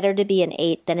 better to be an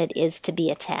 8 than it is to be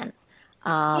a 10.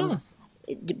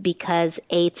 Because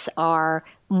 8s are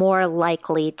more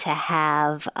likely to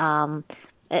have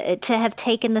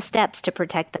taken the steps to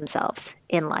protect themselves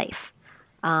in life.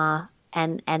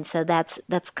 And so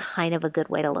that's kind of a good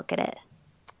way to look at it.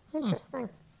 Interesting.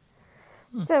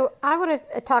 So I want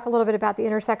to talk a little bit about the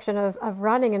intersection of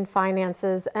running and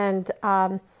finances. And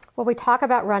when we talk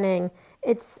about running,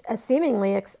 it's a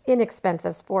seemingly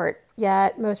inexpensive sport,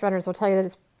 yet most runners will tell you that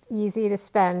it's easy to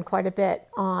spend quite a bit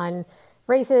on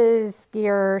races,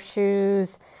 gear,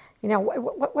 shoes.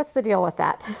 What's the deal with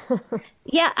that?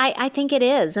 Yeah, I think it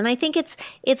is. And I think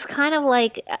it's kind of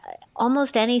like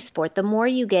almost any sport. The more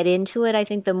you get into it, I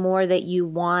think the more that you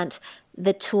want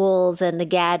the tools and the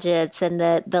gadgets and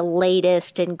the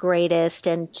latest and greatest,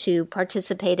 and to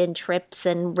participate in trips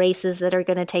and races that are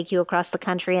going to take you across the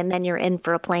country, and then you're in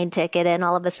for a plane ticket and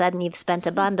all of a sudden you've spent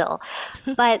a bundle.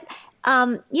 But,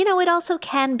 it also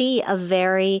can be a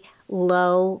very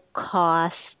low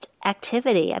cost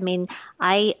activity. I mean,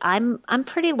 I'm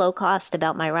pretty low cost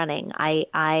about my running.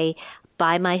 I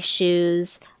buy my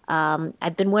shoes.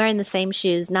 I've been wearing the same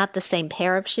shoes, not the same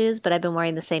pair of shoes, but I've been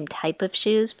wearing the same type of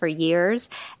shoes for years.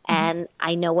 And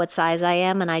I know what size I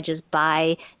am, and I just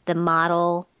buy the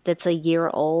model that's a year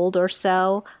old or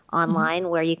so online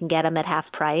where you can get them at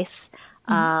half price.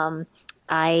 I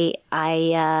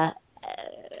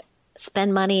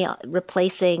spend money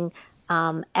replacing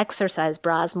exercise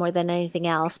bras more than anything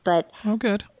else, but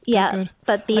good. Yeah, good.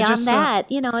 But beyond that,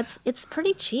 it's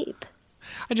pretty cheap.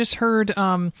 I just heard,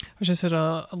 I was just at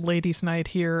a ladies' night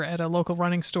here at a local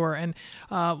running store, and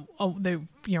they,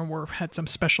 had some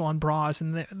special on bras,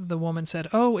 and the woman said,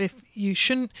 if you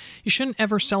shouldn't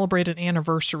ever celebrate an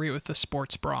anniversary with a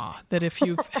sports bra. That if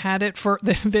you've had it for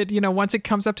that, once it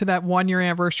comes up to that 1-year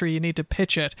anniversary, you need to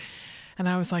pitch it. And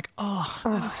I was like,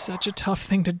 that is such a tough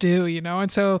thing to do,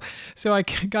 And so I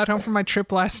got home from my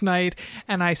trip last night,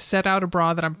 and I set out a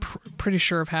bra that I'm pretty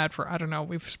sure I've had for, I don't know,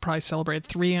 we've probably celebrated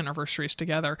 3 anniversaries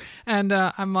together. And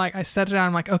I set it out.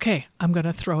 I'm like, okay, I'm going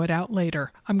to throw it out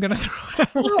later. Wait,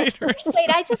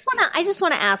 I just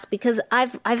want to ask, because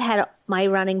I've had my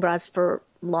running bras for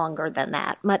longer than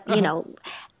that. But,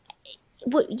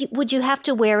 would you have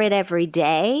to wear it every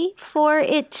day for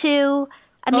it to...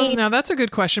 now that's a good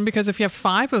question, because if you have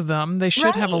 5 of them, they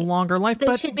should have a longer life.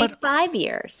 They should be 5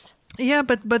 years. Yeah,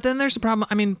 but then there's a problem.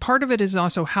 I mean, part of it is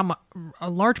also a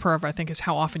large part of it, I think, is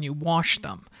how often you wash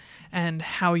them and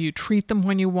how you treat them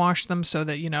when you wash them, so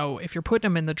that, if you're putting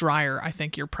them in the dryer, I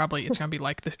think it's going to be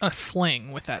like a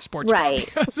fling with that sports bra,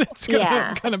 because it's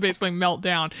going to basically melt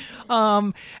down.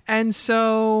 And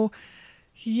so,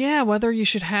 whether you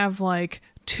should have like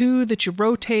 2 that you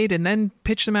rotate and then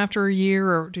pitch them after a year,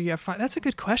 or do you have 5? That's a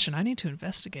good question. I need to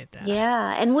investigate that.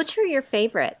 Yeah. And which are your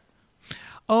favorite?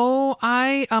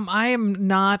 I am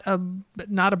not a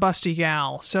busty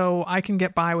gal, so I can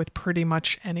get by with pretty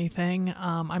much anything.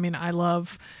 I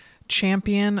love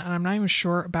Champion, and I'm not even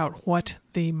sure about what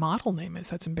the model name is.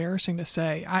 That's embarrassing to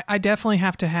say. I definitely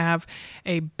have to have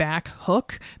a back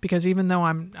hook, because even though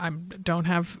I don't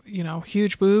have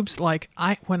huge boobs,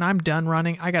 when I'm done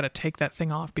running, I got to take that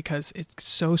thing off because it's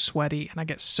so sweaty and I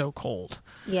get so cold.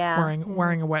 Yeah,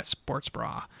 wearing a wet sports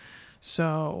bra.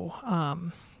 So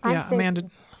Amanda.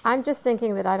 I'm just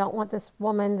thinking that I don't want this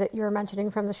woman that you were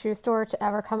mentioning from the shoe store to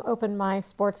ever come open my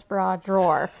sports bra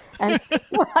drawer and see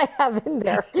what I have in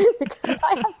there, because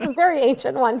I have some very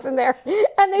ancient ones in there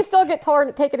and they still get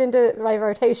taken into my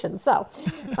rotation. So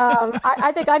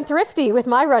I think I'm thrifty with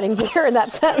my running gear in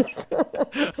that sense.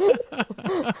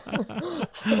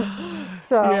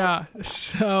 Yeah.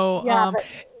 So, yeah,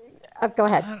 go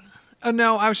ahead.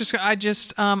 No,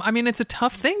 I mean, it's a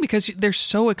tough thing because they're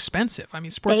so expensive. I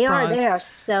mean, sports bras. They are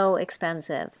so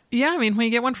expensive. Yeah. I mean, when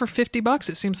you get one for $50,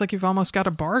 it seems like you've almost got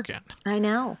a bargain. I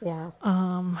know. Yeah.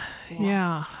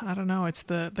 Yeah. I don't know. It's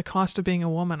the cost of being a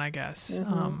woman, I guess.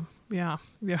 Yeah.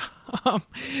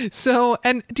 So,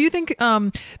 and do you think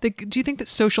that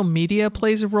social media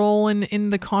plays a role in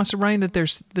the cost of running? That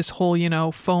there's this whole,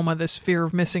 FOMA, this fear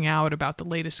of missing out about the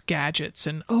latest gadgets,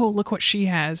 and oh, look what she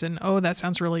has, and oh, that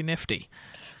sounds really nifty.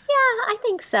 Yeah, I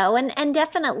think so, and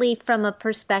definitely from a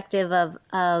perspective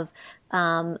of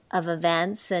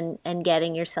events and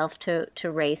getting yourself to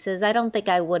races. I don't think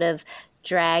I would have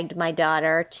dragged my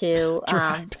daughter to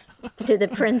the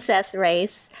princess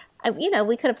race.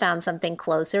 We could have found something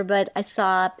closer, but I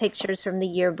saw pictures from the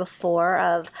year before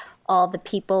of all the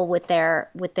people with their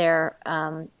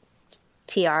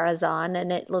tiaras on,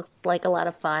 and it looked like a lot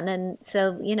of fun. And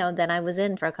so, then I was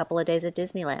in for a couple of days at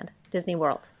Disney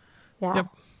World. Yeah. Yep.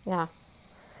 Yeah.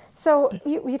 So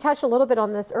you touched a little bit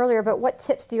on this earlier, but what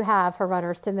tips do you have for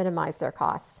runners to minimize their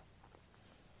costs?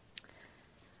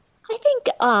 I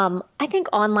think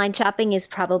online shopping is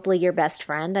probably your best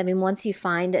friend. I mean, once you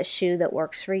find a shoe that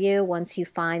works for you, once you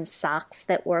find socks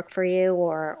that work for you,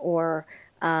 or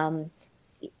a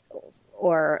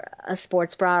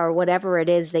sports bra or whatever it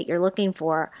is that you're looking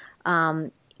for,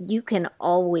 you can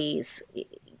always,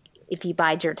 if you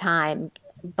bide your time,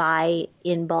 buy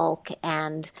in bulk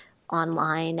and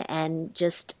online and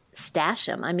just stash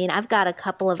them. I mean, I've got a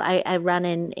couple of I run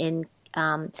in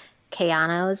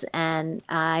Kayanos, and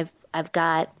I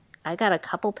got a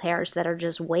couple pairs that are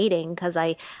just waiting because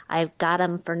I've got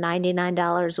them for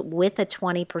 $99 with a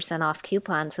 20% off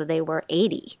coupon, so they were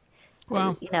 $80.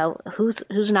 Wow.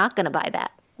 Who's not going to buy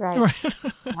that? Right.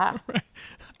 Wow. Right.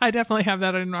 I definitely have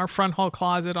that in our front hall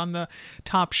closet on the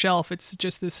top shelf. It's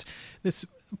just this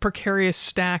precarious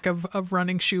stack of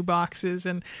running shoe boxes,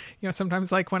 and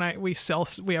sometimes like when we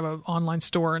have an online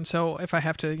store, and so if I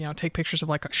have to take pictures of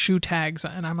like shoe tags,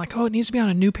 and I'm like, oh, it needs to be on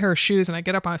a new pair of shoes, and I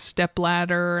get up on a step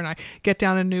ladder and I get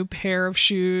down a new pair of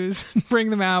shoes, bring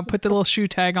them out, put the little shoe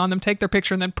tag on them, take their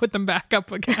picture, and then put them back up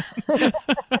again.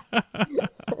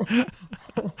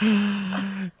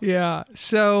 Yeah.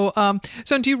 So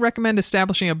do you recommend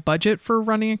establishing a budget for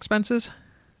running expenses?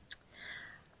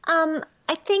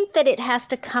 I think that it has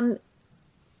to come,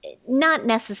 not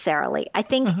necessarily. I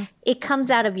think it comes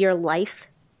out of your life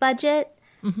budget.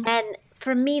 Mm-hmm. And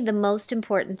for me, the most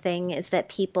important thing is that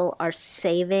people are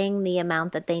saving the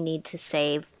amount that they need to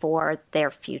save for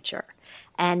their future.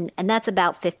 And that's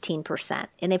about 15%.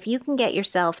 And if you can get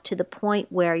yourself to the point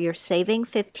where you're saving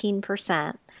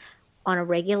 15% on a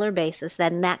regular basis,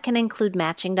 then that can include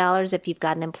matching dollars if you've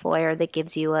got an employer that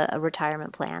gives you a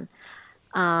retirement plan.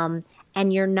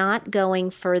 And you're not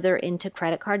going further into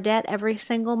credit card debt every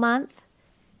single month,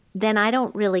 then I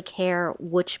don't really care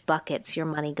which buckets your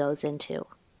money goes into.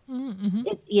 Mm-hmm.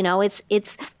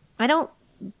 I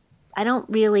don't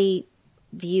really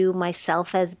view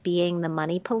myself as being the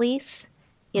money police.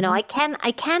 I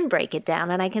can break it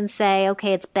down and I can say,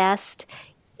 okay, it's best.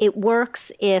 It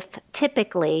works if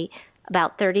typically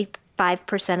about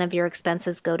 35% of your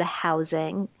expenses go to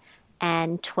housing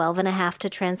and 12.5% to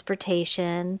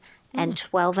transportation, and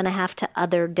 12.5% to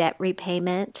other debt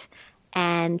repayment,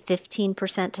 and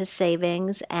 15% to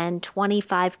savings, and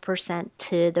 25%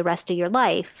 to the rest of your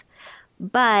life.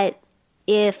 But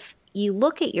if you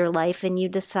look at your life and you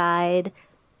decide,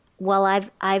 well,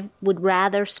 I would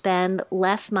rather spend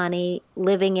less money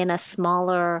living in a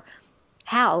smaller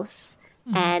house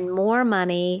and more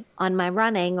money on my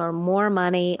running, or more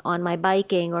money on my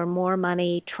biking, or more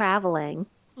money traveling,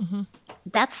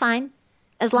 that's fine.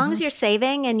 As long as you're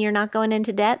saving and you're not going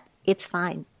into debt, it's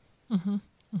fine. Mm-hmm.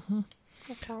 Mm-hmm.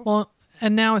 Okay. Well,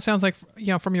 and now it sounds like,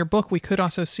 from your book, we could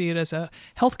also see it as a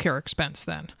healthcare expense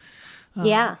then.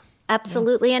 Yeah,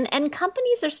 absolutely. Yeah. And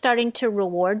companies are starting to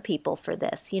reward people for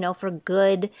this, for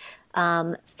good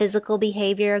physical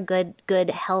behavior, good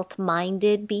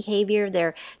health-minded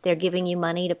behavior. They're giving you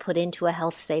money to put into a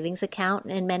health savings account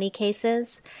in many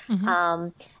cases. Mm-hmm.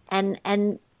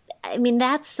 And I mean,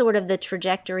 that's sort of the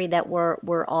trajectory that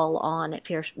we're all on.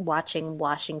 If you're watching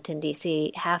Washington,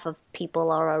 D.C., half of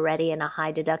people are already in a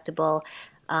high deductible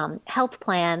health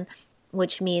plan,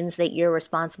 which means that you're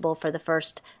responsible for the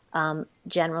first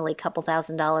generally a couple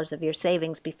 $1,000s of your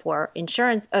savings before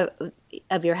insurance,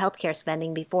 of your healthcare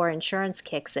spending before insurance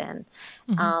kicks in.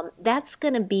 That's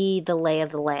going to be the lay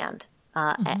of the land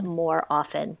more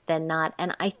often than not.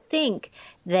 And I think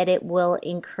that it will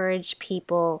encourage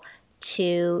people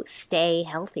to stay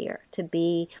healthier, to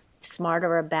be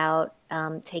smarter about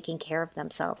taking care of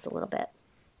themselves a little bit.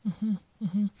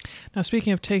 Now,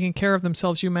 speaking of taking care of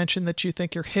themselves, you mentioned that you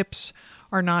think your hips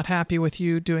are not happy with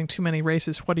you doing too many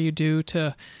races. What do you do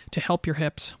to help your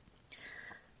hips?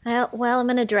 Well, I'm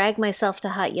going to drag myself to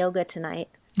hot yoga tonight.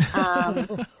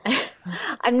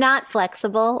 I'm not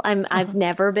flexible. I've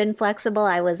never been flexible.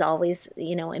 I was always,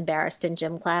 embarrassed in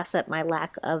gym class at my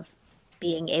lack of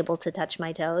being able to touch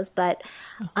my toes. But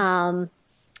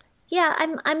yeah,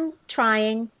 I'm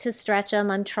trying to stretch them.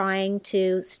 I'm trying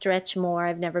to stretch more.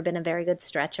 I've never been a very good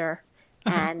stretcher,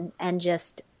 and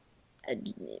just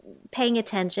paying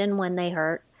attention when they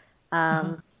hurt.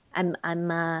 I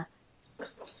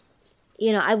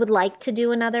would like to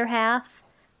do another half.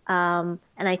 And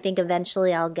I think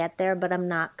eventually I'll get there, but I'm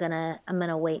going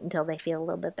to wait until they feel a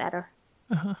little bit better.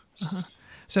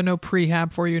 So no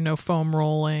prehab for you, no foam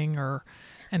rolling or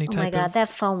any type of... Oh my God, that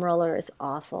foam roller is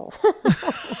awful.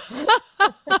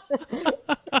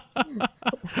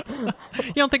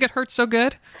 You don't think it hurts so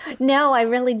good? No, I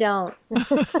really don't.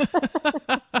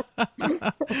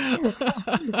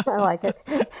 I like it.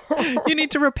 You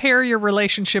need to repair your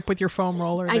relationship with your foam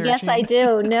roller. I guess Jean. I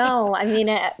do. No, I mean,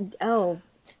 I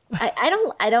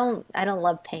don't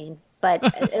love pain, but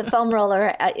a foam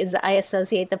roller I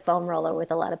associate the foam roller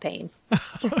with a lot of pain.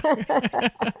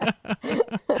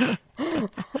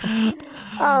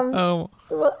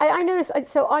 Well, I noticed,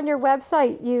 so on your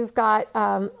website, you've got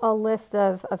a list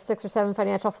of 6 or 7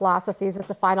 financial philosophies, with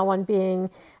the final one being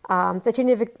that you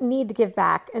need to give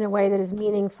back in a way that is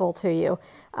meaningful to you.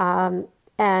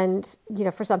 And,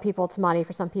 for some people it's money,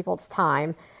 for some people it's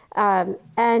time. I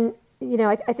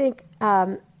think,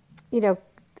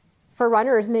 for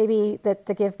runners, maybe that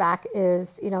the give back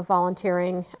is,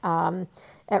 volunteering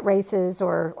at races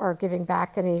or giving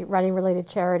back to any running related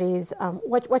charities.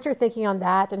 What's your thinking on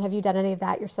that? And have you done any of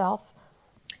that yourself?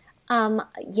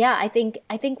 Yeah, I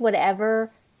think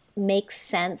whatever makes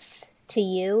sense to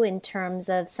you in terms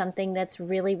of something that's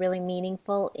really, really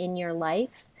meaningful in your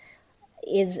life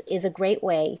is a great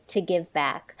way to give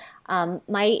back.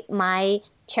 My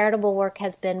charitable work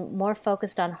has been more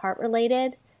focused on heart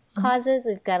related causes.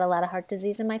 We've got a lot of heart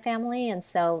disease in my family, and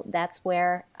so that's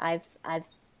where I've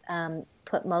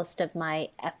put most of my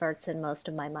efforts and most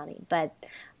of my money. But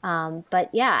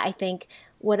yeah, I think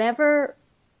whatever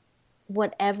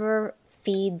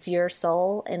feeds your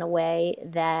soul in a way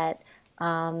that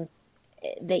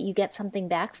that you get something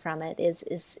back from it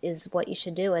is what you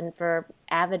should do. And for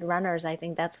avid runners, I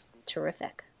think that's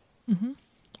terrific.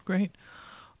 Great.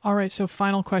 All right. So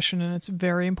final question, and it's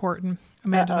very important.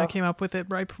 Amanda and I came up with it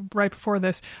right before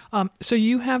this. So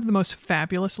you have the most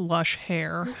fabulous lush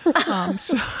hair. And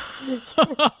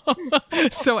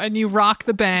you rock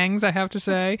the bangs, I have to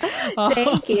say.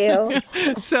 Thank you.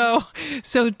 So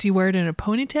do you wear it in a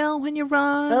ponytail when you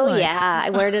run? Oh, yeah.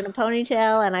 I wear it in a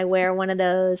ponytail, and I wear one of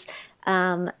those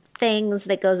things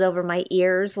that goes over my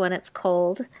ears when it's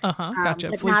cold.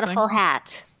 Gotcha. But not a full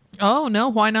hat. Oh, no.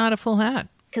 Why not a full hat?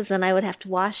 Because then I would have to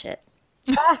wash it.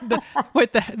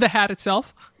 With the hat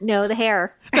itself? No, the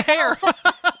hair. The hair.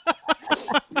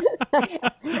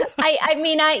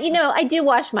 I do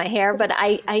wash my hair, but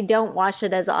I don't wash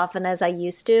it as often as I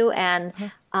used to. And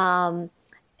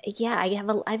yeah, I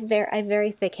have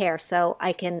very thick hair, so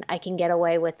I can get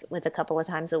away with a couple of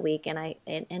times a week, and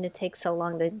it takes so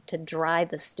long to dry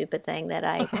the stupid thing that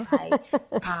I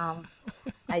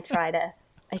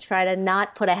try to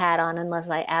not put a hat on unless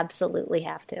I absolutely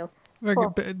have to. Very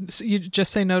good. You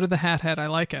just say no to the hat head. I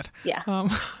like it. Yeah.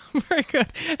 Very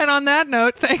good. And on that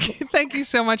note, thank you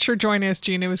so much for joining us,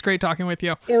 Jean. It was great talking with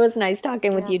you. It was nice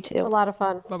talking with you too. A lot of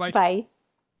fun. Bye-bye. Bye.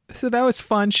 So that was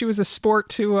fun. She was a sport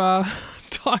to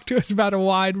talk to us about a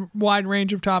wide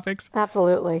range of topics.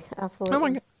 Absolutely. Oh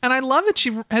my God. And I love that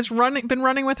she has been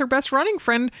running with her best running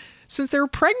friend since they were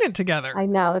pregnant together. I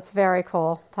know. It's very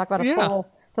cool. Talk about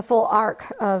the full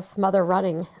arc of mother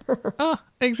running.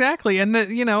 Exactly. And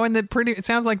it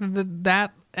sounds like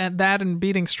that and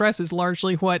beating stress is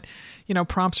largely what,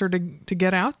 prompts her to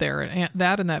get out there, and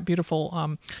that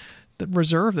beautiful, the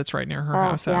reserve that's right near her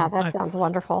house. Yeah. That sounds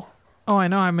wonderful. Oh, I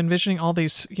know. I'm envisioning all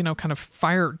these, kind of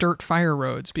dirt fire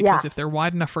roads, because if they're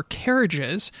wide enough for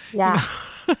carriages. Yeah.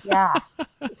 Yeah.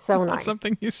 So nice. That's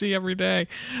something you see every day.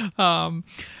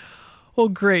 Well,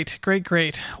 great.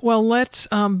 Well, let's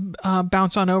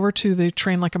bounce on over to the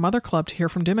Train Like a Mother Club to hear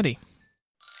from Dimity.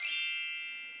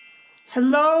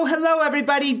 Hello,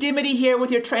 everybody. Dimity here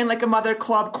with your Train Like a Mother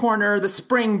Club Corner, the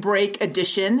spring break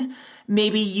edition.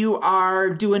 Maybe you are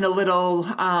doing a little,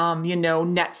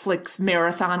 Netflix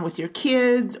marathon with your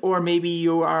kids, or maybe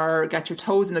you are got your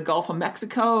toes in the Gulf of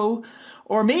Mexico,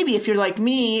 or maybe if you're like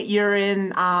me, you're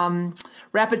in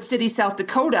Rapid City, South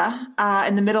Dakota,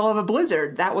 in the middle of a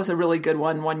blizzard. That was a really good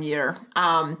one year.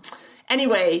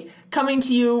 Anyway, coming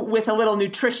to you with a little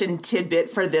nutrition tidbit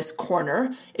for this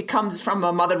corner. It comes from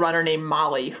a mother runner named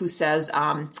Molly, who says,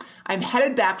 I'm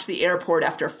headed back to the airport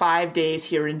after 5 days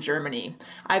here in Germany.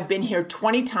 I've been here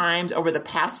 20 times over the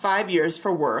past 5 years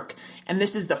for work, and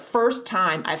this is the first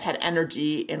time I've had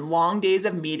energy in long days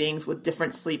of meetings with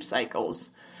different sleep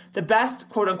cycles. The best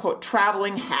quote-unquote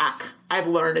traveling hack I've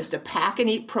learned is to pack and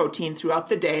eat protein throughout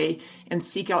the day and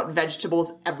seek out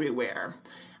vegetables everywhere.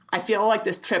 I feel like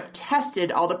this trip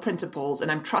tested all the principles, and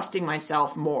I'm trusting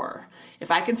myself more. If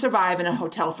I can survive in a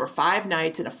hotel for 5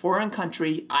 nights in a foreign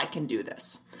country, I can do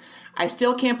this. I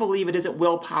still can't believe it isn't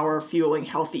willpower fueling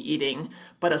healthy eating,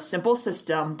 but a simple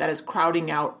system that is crowding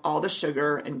out all the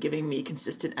sugar and giving me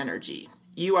consistent energy.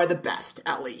 You are the best,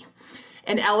 Ellie.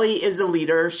 And Ellie is a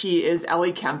leader. She is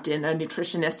Ellie Kempton, a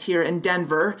nutritionist here in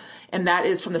Denver, and that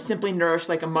is from the Simply Nourished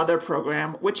Like a Mother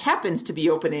program, which happens to be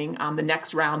opening the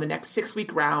next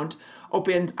 6-week round,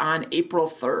 opens on April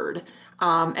 3rd.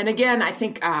 And again, I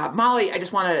think, Molly, I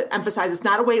just want to emphasize it's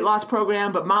not a weight loss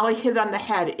program, but Molly hit it on the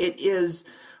head. It is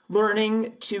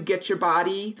learning to get your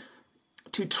body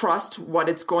to trust what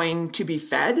it's going to be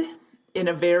fed in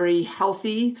a very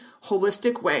healthy,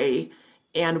 holistic way.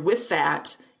 And with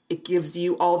that, it gives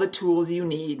you all the tools you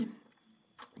need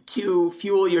to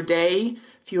fuel your day,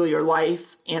 fuel your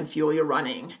life, and fuel your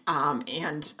running.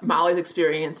 And Molly's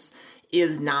experience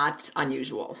is not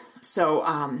unusual. So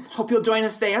hope you'll join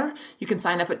us there. You can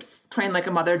sign up at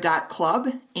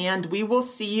trainlikeamother.club, and we will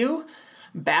see you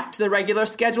back to the regular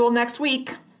schedule next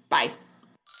week. Bye.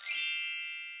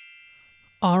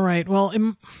 All right. Well, it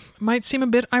might seem a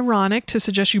bit ironic to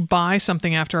suggest you buy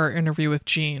something after our interview with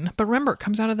Jean. But remember, it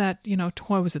comes out of that,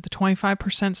 what was it, the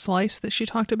 25% slice that she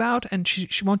talked about? And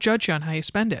she won't judge you on how you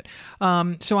spend it.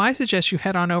 So I suggest you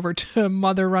head on over to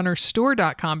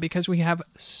motherrunnerstore.com because we have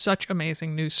such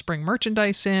amazing new spring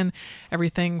merchandise in.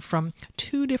 Everything from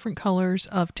 2 different colors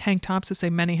of tank tops that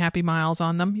say many happy miles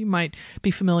on them. You might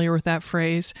be familiar with that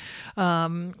phrase.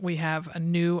 We have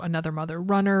another Mother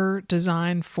Runner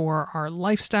design for our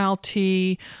lifestyle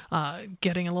tee,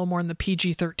 getting a little more in the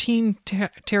PG-13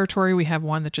 territory. We have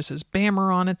one that just says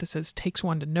BAMR on it that says takes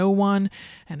one to know one.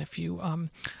 And if you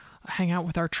hang out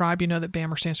with our tribe, you know that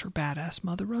BAMR stands for Badass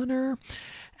Mother Runner.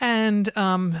 And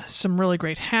some really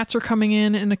great hats are coming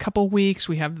in a couple weeks.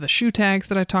 We have the shoe tags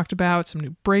that I talked about, some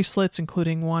new bracelets,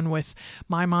 including one with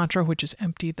my mantra, which is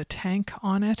empty the tank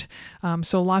on it.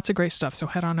 So lots of great stuff. So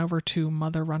head on over to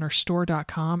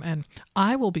motherrunnerstore.com, and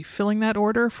I will be filling that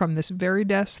order from this very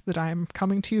desk that I'm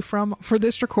coming to you from for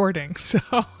this recording. So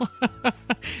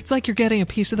it's like you're getting a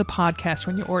piece of the podcast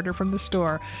when you order from the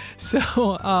store.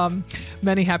 So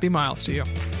many happy miles to you.